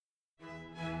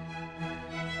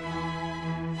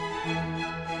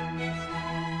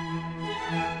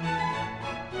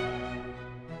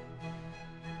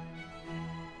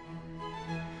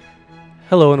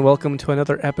Hello and welcome to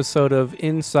another episode of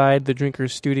Inside the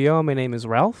Drinker's Studio. My name is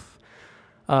Ralph.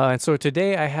 And so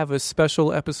today I have a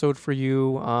special episode for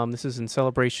you. This is in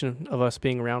celebration of us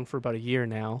being around for about a year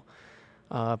now.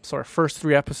 So our first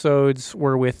 3 episodes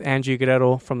were with Angie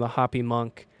Guerrero from the Hoppy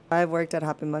Monk. I've worked at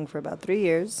Hoppy Monk for about 3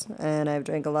 years, and I've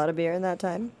drank a lot of beer in that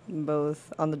time,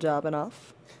 both on the job and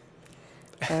off.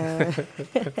 And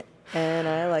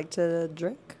I like to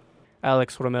drink.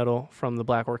 Alex Romero from the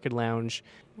Black Orchid Lounge.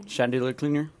 Chandelier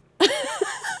cleaner.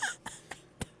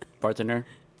 Bartender.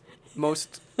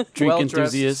 Most Drink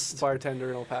well-dressed enthusiast. bartender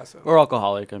in El Paso. Or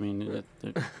alcoholic. I mean,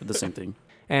 they're the same thing.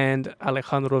 And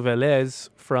Alejandro Velez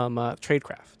from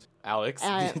Tradecraft. Alex,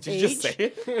 did you age? just say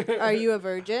it? Are you a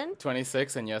virgin?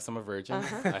 26, and yes, I'm a virgin.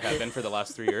 Uh-huh. I have been for the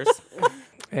last 3 years.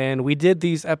 And we did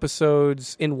these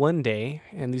episodes in one day,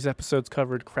 and these episodes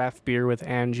covered craft beer with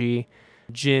Angie,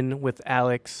 gin with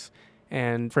Alex,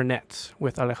 and Fernet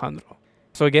with Alejandro.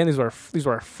 So again, these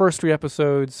were our first 3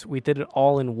 episodes. We did it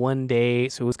all in one day,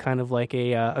 so it was kind of like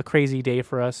a crazy day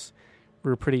for us. We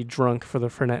were pretty drunk for the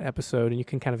Fernet episode, and you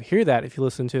can kind of hear that if you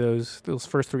listen to those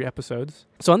first 3 episodes.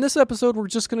 So on this episode, we're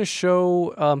just going to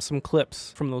show some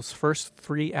clips from those first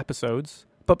 3 episodes.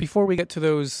 But before we get to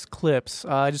those clips,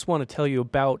 I just want to tell you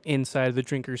about Inside the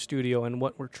Drinker's Studio and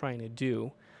what we're trying to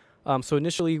do. So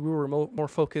initially, we were more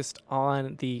focused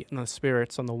on the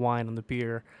spirits, on the wine, on the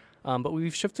beer. But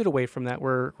we've shifted away from that.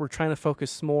 We're trying to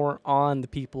focus more on the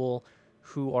people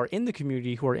who are in the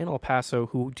community, who are in El Paso,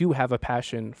 who do have a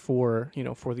passion for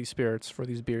these spirits, for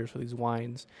these beers, for these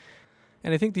wines.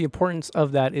 And I think the importance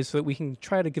of that is so that we can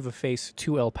try to give a face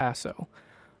to El Paso.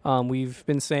 We've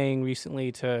been saying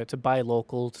recently to buy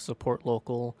local, to support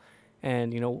local.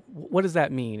 And, what does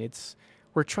that mean?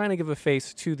 We're trying to give a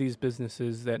face to these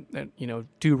businesses that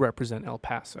do represent El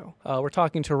Paso. We're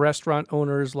talking to restaurant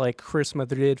owners like Chris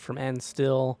Madrid from And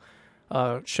Still,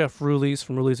 Chef Ruli's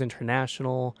from Ruli's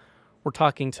International. We're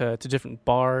talking to different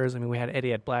bars. I mean, we had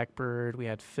Eddie at Blackbird. We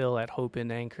had Phil at Hope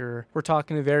and Anchor. We're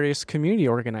talking to various community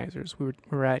organizers. We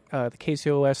were at the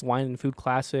KCOS Wine and Food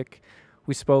Classic.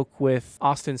 We spoke with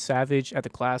Austin Savage at the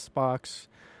Glass Box.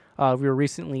 We were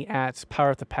recently at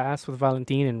Power at the Pass with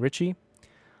Valentin and Richie.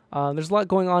 There's a lot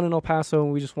going on in El Paso,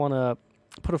 and we just want to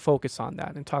put a focus on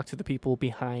that and talk to the people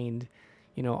behind,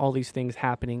 all these things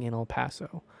happening in El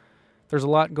Paso. There's a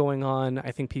lot going on.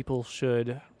 I think people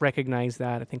should recognize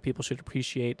that. I think people should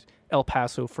appreciate El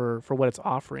Paso for what it's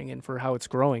offering and for how it's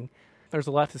growing. There's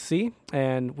a lot to see,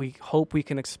 and we hope we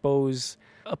can expose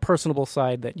a personable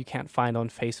side that you can't find on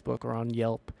Facebook or on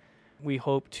Yelp. We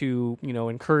hope to,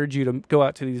 encourage you to go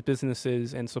out to these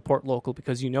businesses and support local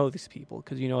because you know these people,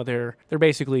 because they're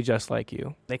basically just like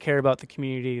you. They care about the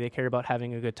community, they care about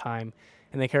having a good time,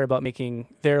 and they care about making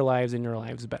their lives and your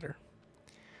lives better.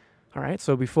 All right,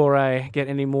 so before I get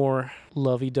any more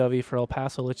lovey-dovey for El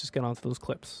Paso, let's just get on to those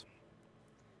clips.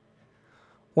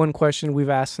 One question we've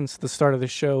asked since the start of the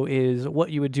show is what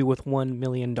you would do with $1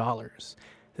 million.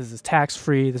 This is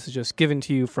tax-free. This is just given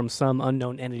to you from some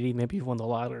unknown entity. Maybe you've won the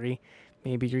lottery.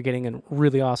 Maybe you're getting a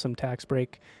really awesome tax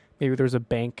break. Maybe there's a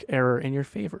bank error in your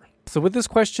favor. So with this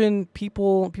question,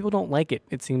 people don't like it.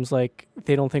 It seems like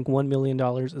they don't think $1 million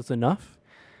is enough.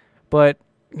 But,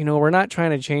 we're not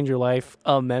trying to change your life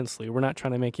immensely. We're not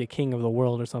trying to make you king of the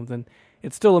world or something.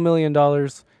 It's still $1 million.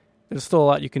 There's still a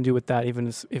lot you can do with that, even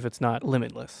if it's not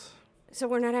limitless. So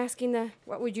we're not asking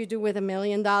what would you do with $1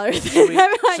 million? I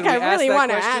really want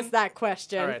to ask that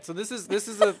question. All right, so this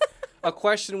is a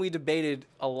question we debated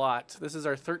a lot. This is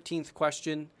our 13th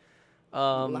question.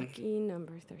 Lucky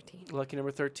number 13. Lucky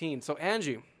number 13. So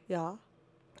Angie, Yeah.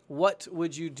 what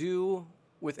would you do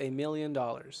with $1 million?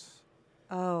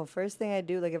 Oh, first thing I'd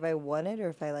do, like if I won it or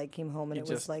if I came home and You it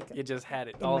was like you just had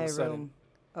it in all my of a sudden. room.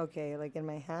 Okay, like in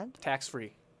my hand. Tax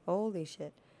free. Holy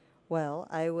shit. Well,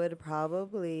 I would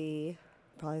probably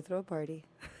throw a party.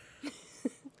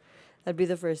 That'd be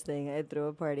the first thing. I'd throw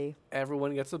a party.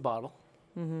 Everyone gets a bottle.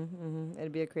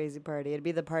 It'd be a crazy party. It'd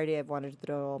be the party I've wanted to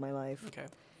throw all my life. Okay.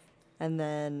 And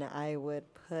then I would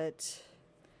put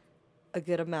a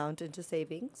good amount into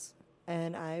savings,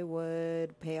 and I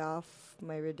would pay off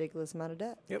my ridiculous amount of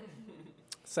debt. Yep.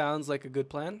 Sounds like a good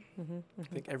plan. I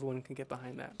think everyone can get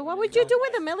behind that. What would you do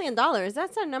with $1 million?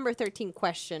 That's our number 13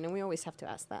 question, and we always have to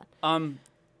ask that.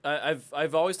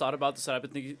 I've always thought about this. I've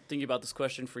been thinking about this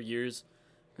question for years.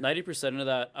 90% of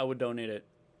that, I would donate it.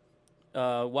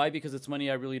 Why? Because it's money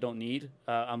I really don't need.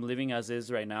 I'm living as is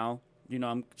right now.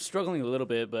 I'm struggling a little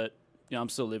bit, but I'm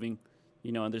still living.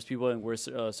 And there's people in worse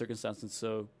circumstances.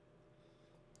 So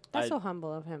That's so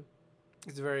humble of him.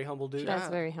 He's a very humble dude. That's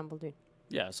very humble dude.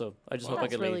 Yeah, so I just hope I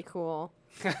That's can really leave. cool.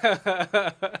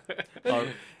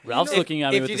 Ralph's looking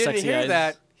at me with the sexy eyes. If you didn't hear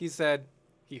that, he said,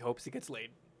 He hopes he gets laid.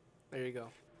 There you go.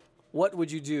 What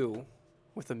would you do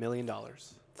with $1 million?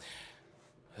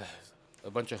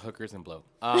 A bunch of hookers and blow.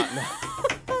 No.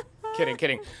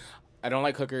 Kidding. I don't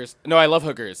like hookers. No, I love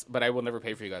hookers, but I will never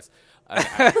pay for you guys. And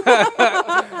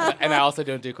I also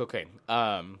don't do cocaine.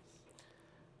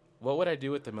 What would I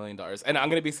do with the $1 million? And I'm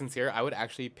going to be sincere. I would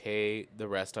actually pay the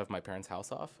rest of my parents'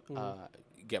 house off.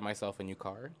 Get myself a new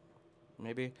car,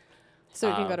 maybe. So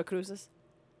you can go to cruises.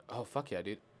 Oh, fuck yeah,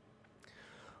 dude.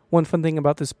 One fun thing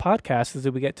about this podcast is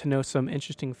that we get to know some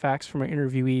interesting facts from our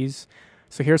interviewees.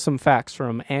 So here's some facts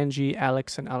from Angie,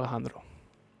 Alex, and Alejandro.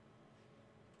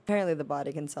 Apparently the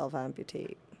body can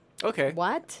self-amputate. Okay.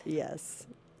 What? Yes.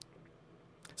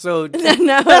 So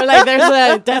No, like there's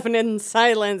a definite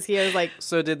silence here. It's like,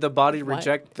 so did the body What?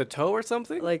 reject the toe or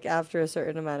something? Like after a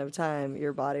certain amount of time,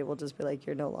 your body will just be like,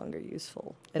 you're no longer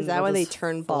useful. Is And that it'll when they just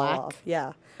turn fall black? off.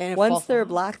 Yeah. and it Once falls they're off.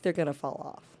 black, they're going to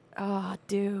fall off. Oh,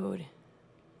 dude.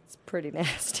 It's pretty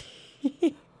nasty.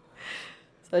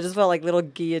 So I just felt like little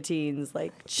guillotines,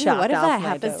 like Dude, chopped what if off that my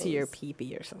happens to toes. your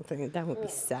pee-pee or something? That would be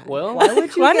sad. Well, Why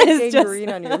would you One get is just- gangrene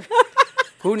on your...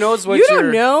 who knows what you you're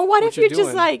don't know. What if you're you're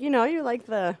just doing. like, you're like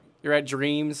You're at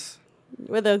Dreams.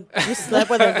 you slept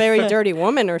with a very dirty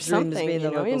woman or Dreams something. being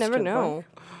the You local never strip know.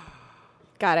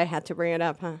 God, I had to bring it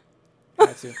up, huh?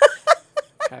 Had to.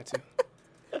 Had to.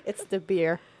 It's the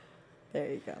beer. There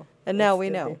you go. And now we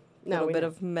the know. beer. A Now little we bit know.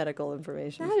 of medical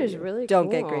information. That for is you. really Don't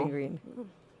get cool. gangrene.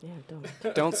 Yeah,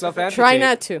 don't. Don't self-amputate. Try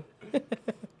not to.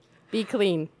 Be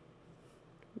clean.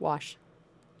 Wash.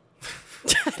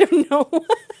 I don't know.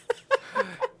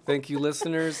 Thank you,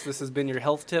 listeners. This has been your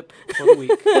health tip for the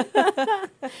week.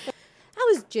 How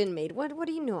is gin made? What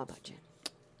do you know about gin?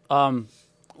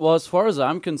 Well, as far as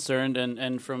I'm concerned,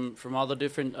 and from all the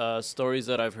different stories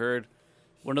that I've heard,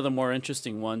 one of the more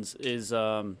interesting ones is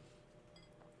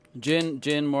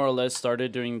gin more or less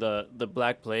started during the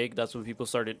Black Plague. That's when people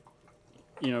started,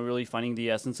 really finding the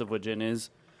essence of what gin is.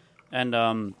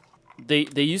 And they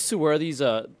used to wear these,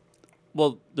 the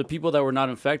people that were not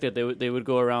infected, they would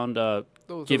go around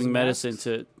Those giving medicine masks?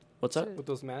 to, what's that? With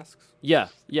those masks? Yeah.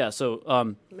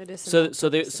 So Medicinal So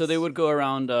they purposes. would go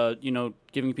around,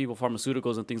 giving people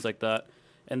pharmaceuticals and things like that,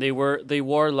 and they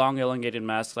wore long elongated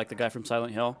masks like the guy from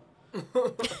Silent Hill.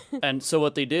 And so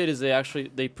what they did is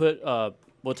they put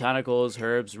botanicals,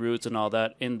 herbs, roots, and all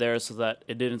that in there so that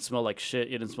it didn't smell like shit.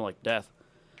 It didn't smell like death.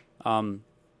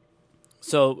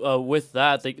 So with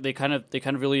that, they kind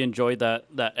of really enjoyed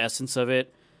that essence of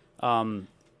it, and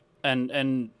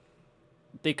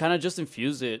they kind of just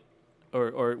infused it.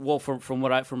 From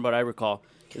what I recall,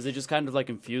 is they just kind of like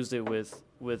infused it with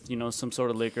some sort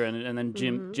of liquor, and then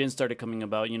gin started coming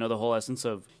about. The whole essence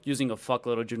of using a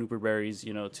fuckload of juniper berries,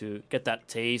 to get that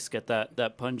taste, get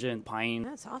that pungent pine.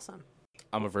 That's awesome.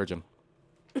 I'm a virgin.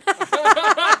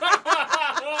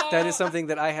 That is something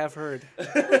that I have heard.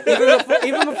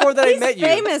 Even before that I met you.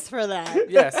 Famous for that.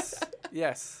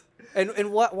 Yes.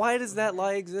 And why does that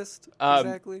lie exist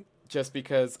exactly? Just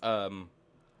because a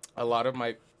lot of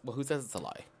my... Well, who says it's a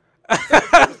lie?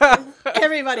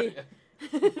 Everybody.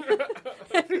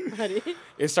 Everybody.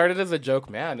 It started as a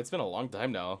joke, man. It's been a long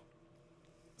time now.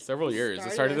 Several years.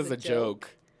 It started as a joke.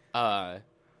 And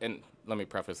let me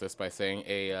preface this by saying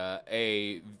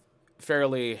a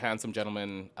fairly handsome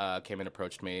gentleman came and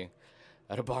approached me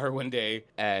at a bar one day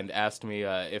and asked me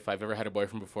if I've ever had a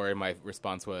boyfriend before, and my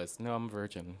response was, no, I'm a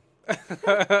virgin.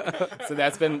 So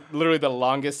that's been literally the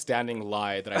longest standing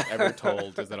lie that I've ever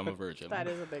told, is that I'm a virgin. That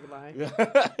is a big lie.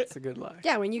 It's a good lie.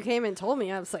 Yeah, when you came and told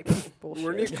me, I was like, bullshit.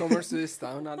 We're newcomers to this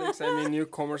town, Alex. I mean,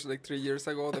 newcomers like 3 years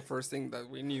ago. The first thing that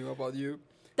we knew about you,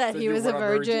 that he you was were a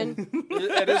virgin.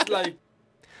 It is like,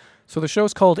 So the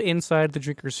show's called Inside the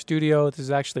Drinker's Studio. This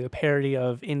is actually a parody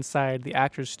of Inside the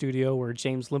Actor's Studio, where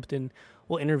James Lipton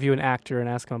will interview an actor and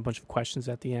ask him a bunch of questions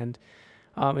at the end.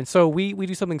 And so we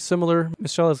do something similar.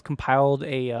 Michelle has compiled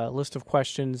a list of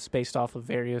questions based off of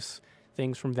various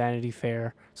things from Vanity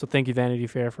Fair. So thank you, Vanity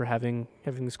Fair, for having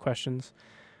these questions.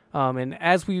 And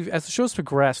as the show's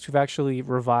progressed, we've actually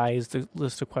revised the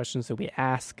list of questions that we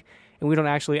ask, and we don't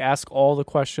actually ask all the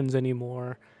questions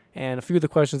anymore. And a few of the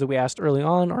questions that we asked early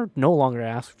on are no longer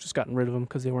asked. We've just gotten rid of them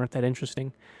because they weren't that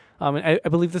interesting. And I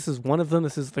believe this is one of them.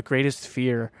 This is the greatest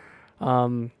fear.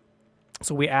 So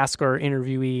we ask our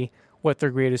interviewee what their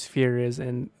greatest fear is.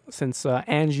 And since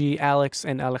Angie, Alex,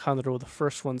 and Alejandro were the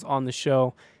first ones on the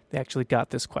show, they actually got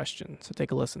this question. So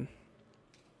take a listen.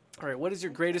 All right, what is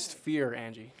your greatest fear,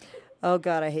 Angie? Oh,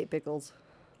 God, I hate pickles.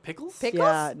 Pickles?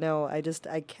 Yeah, no, I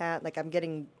can't. Like, I'm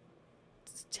getting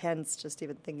tense just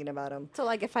even thinking about them. So,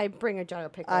 like, if I bring a jar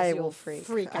of pickles, I you'll will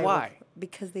freak. out. Why?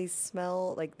 Because they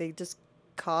smell, like, they just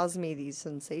cause me these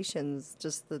sensations.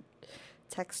 Just the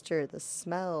texture, the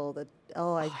smell.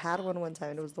 I had one time,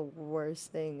 and it was the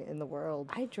worst thing in the world.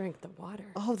 I drank the water.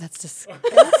 Oh, that's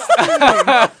disgusting.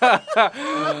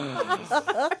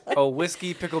 Oh,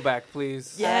 whiskey pickleback,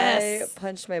 please. Yes. I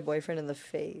punched my boyfriend in the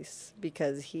face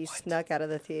because he snuck out of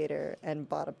the theater and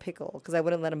bought a pickle because I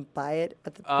wouldn't let him buy it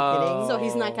at the beginning. So he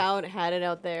snuck out, had it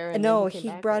out there. And No, then he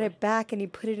brought it back and he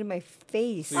put it in my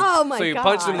face. Oh my god! So you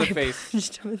punched him in the face.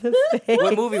 Punched him in the face.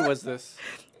 What movie was this?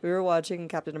 We were watching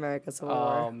Captain America Civil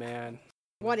War. Oh man.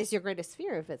 What is your greatest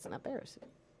fear if it's not bear suit?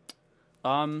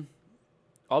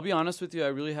 I'll be honest with you. I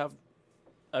really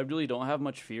don't have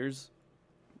much fears.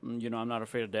 You know, I'm not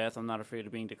afraid of death. I'm not afraid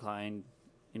of being declined.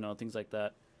 You know, things like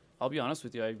that. I'll be honest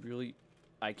with you.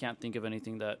 I can't think of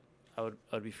anything that I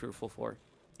would be fearful for.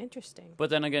 Interesting.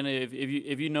 But then again, if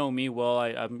you know me well,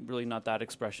 I'm really not that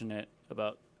expressionate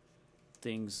about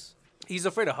things. He's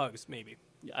afraid of hugs, maybe.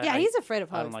 He's afraid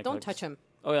of I hugs. like Don't hugs. touch him.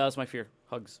 Oh yeah, that's my fear.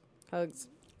 Hugs. Hugs.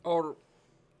 Or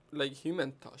like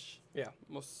human touch. Yeah.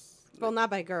 Well, not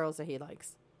by girls that he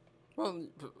likes. Well,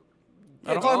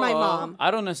 I don't- Or my mom.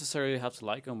 I don't necessarily have to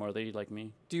like them, or they like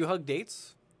me. Do you hug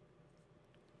dates?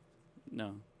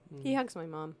 No. He hugs my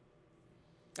mom.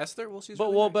 Esther? Well, she's But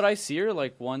really nice. but I see her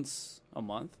like once a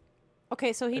month.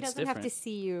 Okay, so he It's doesn't have to different.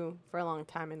 see you for a long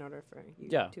time in order for you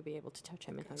Yeah. to be able to touch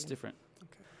him and hug It's him. different.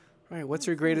 All right, what's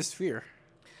your greatest fear?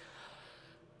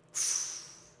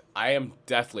 I am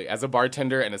definitely, as a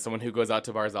bartender and as someone who goes out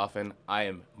to bars often, I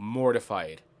am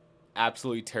mortified,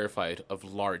 absolutely terrified of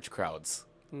large crowds.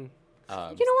 You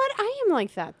know what? I am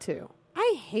like that too.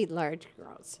 I hate large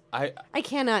crowds. I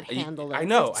cannot handle it. I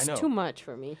know, It's I know. too much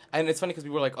for me. And it's funny because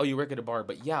people are like, "Oh, you work at a bar,"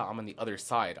 but yeah, I'm on the other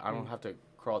side. I don't have to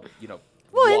crawl. Well,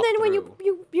 and walk then when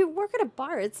through. you work at a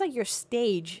bar, it's like your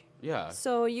stage. Yeah.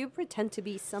 So you pretend to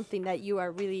be something that you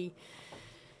are really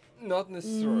not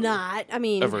necessarily. not. I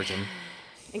mean, a virgin.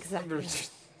 exactly. There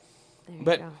you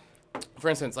But- go. For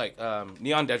instance, like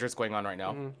Neon Desert's going on right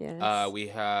now. Yes. We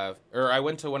have, or I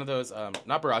went to one of those,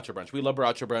 not Baracha Brunch. We love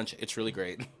Baracha Brunch. It's really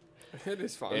great. It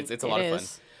is fun. It's a It lot is.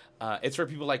 of fun. It's for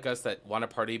people like us that want to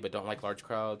party but don't like large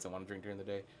crowds and want to drink during the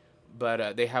day.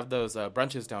 But they have those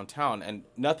brunches downtown, and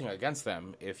nothing against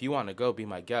them. If you want to go, be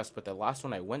my guest. But the last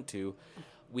one I went to,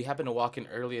 we happened to walk in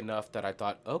early enough that I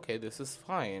thought, okay, this is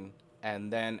fine.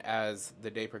 And then as the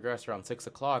day progressed, around 6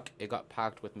 o'clock, it got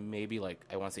packed with maybe like,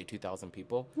 I want to say 2,000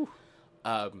 people.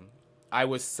 I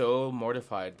was so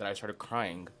mortified that I started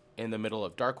crying in the middle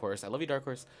of Dark Horse. I love you, Dark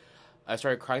Horse. I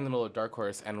started crying in the middle of Dark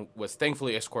Horse and was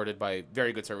thankfully escorted by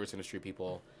very good service industry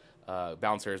people,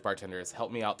 bouncers, bartenders,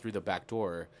 helped me out through the back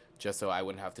door just so I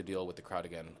wouldn't have to deal with the crowd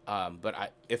again.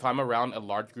 But if I'm around a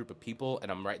large group of people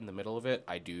and I'm right in the middle of it,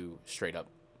 I do straight up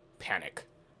panic.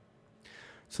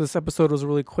 So this episode was a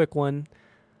really quick one.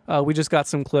 We just got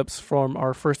some clips from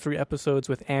our first 3 episodes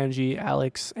with Angie,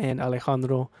 Alex, and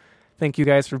Alejandro. Thank you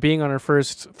guys for being on our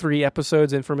first 3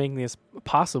 episodes and for making this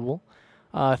possible.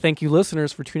 Thank you,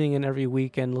 listeners, for tuning in every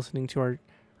week and listening to our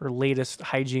latest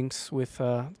hijinks with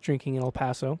drinking in El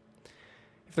Paso.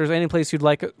 If there's any place you'd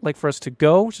like for us to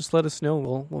go, just let us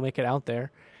know. We'll make it out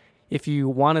there. If you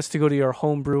want us to go to your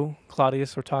homebrew,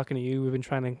 Claudius, we're talking to you. We've been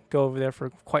trying to go over there for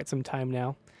quite some time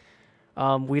now.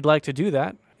 We'd like to do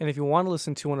that. And if you want to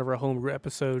listen to one of our homebrew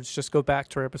episodes, just go back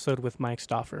to our episode with Mike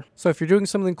Stauffer. So if you're doing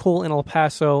something cool in El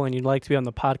Paso and you'd like to be on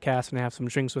the podcast and have some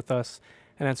drinks with us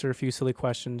and answer a few silly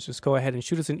questions, just go ahead and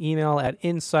shoot us an email at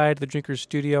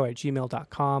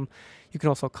insidethedrinkerstudio@gmail.com. You can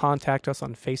also contact us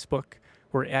on Facebook.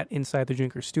 We're at Inside the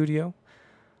Drinker Studio.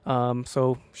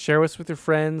 So share us with your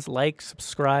friends, like,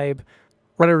 subscribe,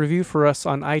 write a review for us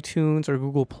on iTunes or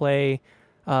Google Play.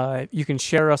 You can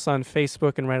share us on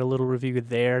Facebook and write a little review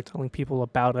there telling people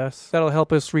about us. That'll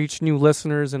help us reach new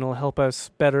listeners and it'll help us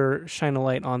better shine a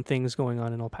light on things going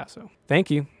on in El Paso. Thank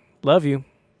you. Love you.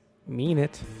 Mean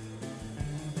it.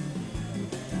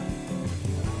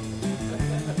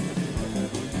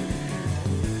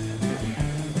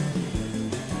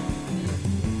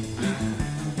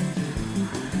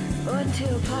 Went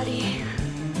to a party.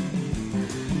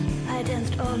 I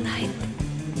danced all night.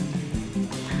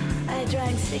 I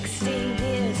drank 16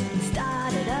 beers and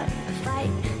started up a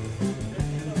fight.